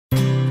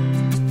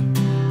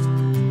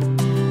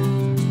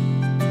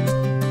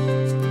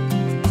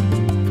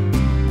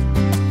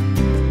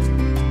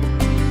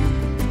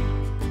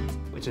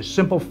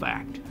simple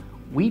fact.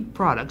 Wheat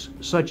products,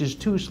 such as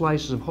 2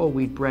 slices of whole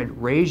wheat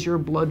bread, raise your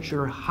blood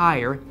sugar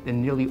higher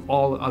than nearly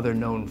all other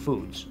known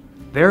foods,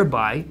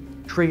 thereby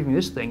triggering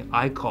this thing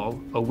I call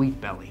a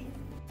wheat belly.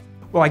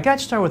 Well, I got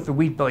started with the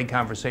wheat belly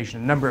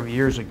conversation a number of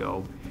years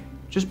ago,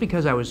 just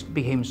because I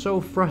became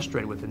so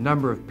frustrated with the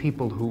number of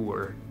people who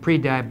were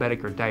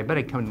pre-diabetic or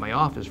diabetic coming to my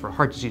office for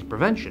heart disease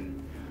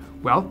prevention.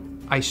 Well,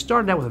 I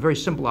started out with a very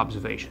simple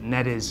observation, and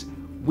that is,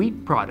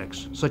 wheat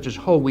products, such as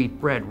whole wheat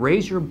bread,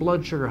 raise your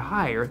blood sugar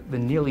higher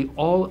than nearly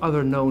all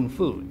other known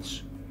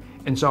foods.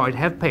 And so I'd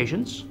have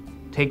patients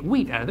take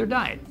wheat out of their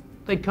diet.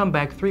 They'd come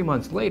back 3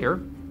 months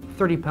later,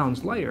 30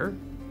 pounds lighter.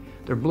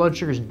 Their blood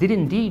sugars did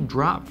indeed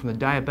drop from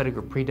the diabetic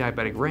or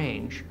pre-diabetic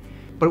range,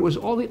 but it was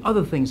all the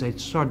other things they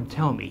started to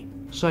tell me,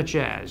 such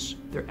as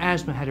their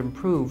asthma had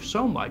improved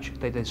so much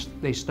that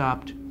they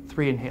stopped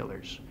 3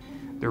 inhalers.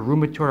 Their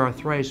rheumatoid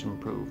arthritis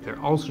improved, their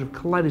ulcerative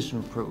colitis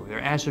improved, their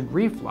acid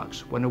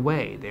reflux went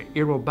away, their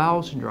irritable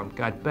bowel syndrome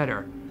got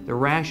better, the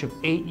rash of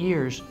 8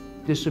 years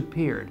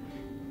disappeared,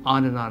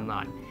 on and on and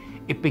on.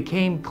 It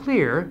became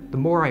clear, the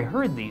more I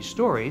heard these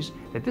stories,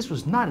 that this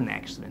was not an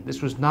accident,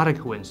 this was not a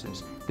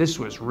coincidence, this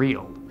was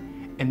real,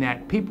 and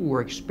that people were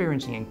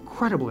experiencing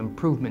incredible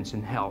improvements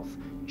in health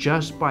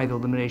just by the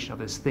elimination of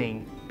this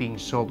thing being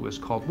sold to us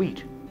called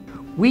wheat.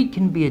 Wheat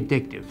can be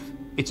addictive.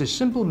 It's a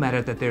simple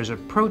matter that there's a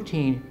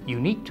protein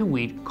unique to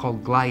wheat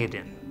called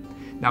gliadin.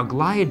 Now,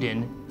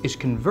 gliadin is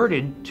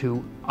converted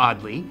to,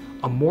 oddly,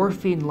 a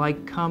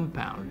morphine-like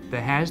compound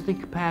that has the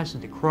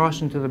capacity to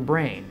cross into the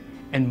brain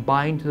and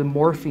bind to the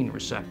morphine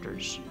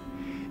receptors.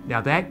 Now,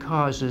 that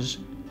causes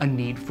a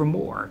need for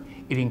more.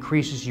 It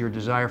increases your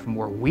desire for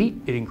more wheat.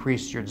 It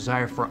increases your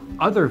desire for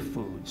other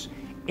foods.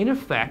 In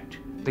effect,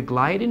 the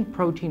gliadin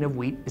protein of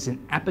wheat is an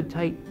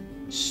appetite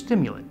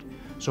stimulant.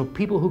 So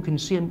people who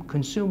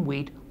consume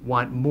wheat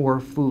want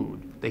more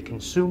food. They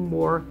consume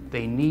more,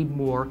 they need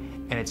more,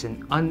 and it's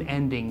an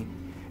unending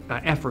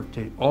effort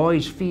to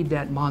always feed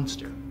that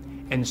monster.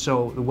 And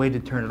so the way to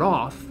turn it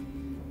off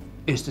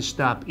is to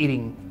stop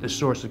eating the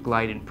source of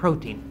gliadin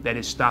protein, that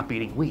is, stop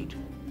eating wheat.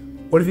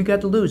 What have you got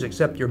to lose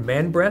except your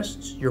man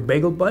breasts, your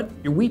bagel butt,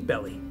 your wheat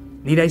belly?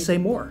 Need I say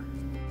more?